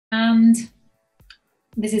and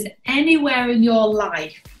this is anywhere in your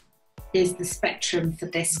life is the spectrum for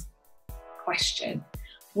this question.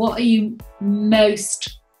 What are you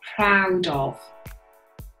most proud of?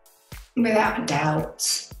 Without a doubt,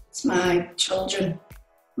 it's my children.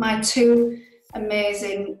 My two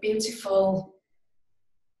amazing, beautiful,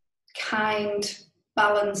 kind,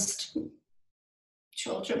 balanced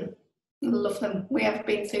children. I love them. We have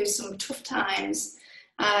been through some tough times.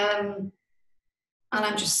 And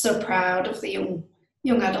I'm just so proud of the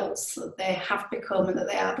young adults that they have become and that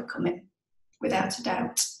they are becoming, without a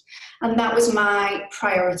doubt. And that was my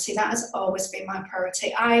priority. That has always been my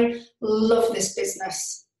priority. I love this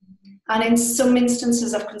business. And in some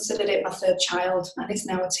instances, I've considered it my third child, and it's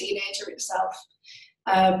now a teenager itself.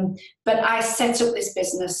 But I set up this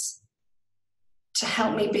business to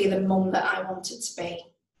help me be the mum that I wanted to be.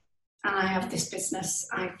 And I have this business,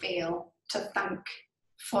 I feel, to thank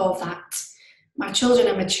for that. My children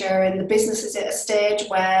are maturing. The business is at a stage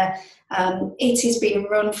where it is being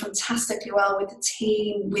run fantastically well with the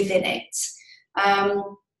team within it.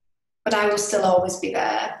 But I will still always be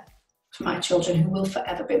there for my children, who will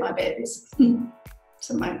forever be my babies.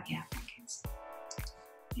 So my kids.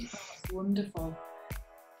 That's wonderful.